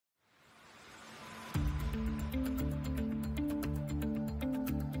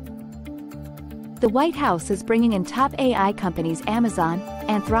The White House is bringing in top AI companies Amazon,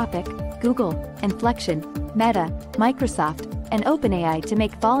 Anthropic, Google, Inflection, Meta, Microsoft, and OpenAI to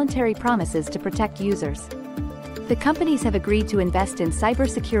make voluntary promises to protect users. The companies have agreed to invest in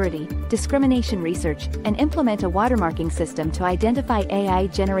cybersecurity, discrimination research, and implement a watermarking system to identify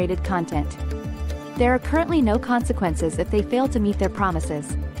AI-generated content. There are currently no consequences if they fail to meet their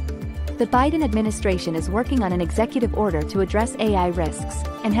promises. The Biden administration is working on an executive order to address AI risks,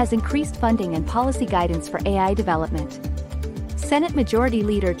 and has increased funding and policy guidance for AI development. Senate Majority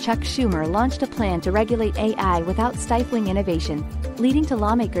Leader Chuck Schumer launched a plan to regulate AI without stifling innovation, leading to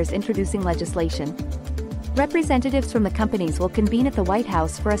lawmakers introducing legislation. Representatives from the companies will convene at the White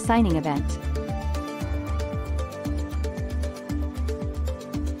House for a signing event.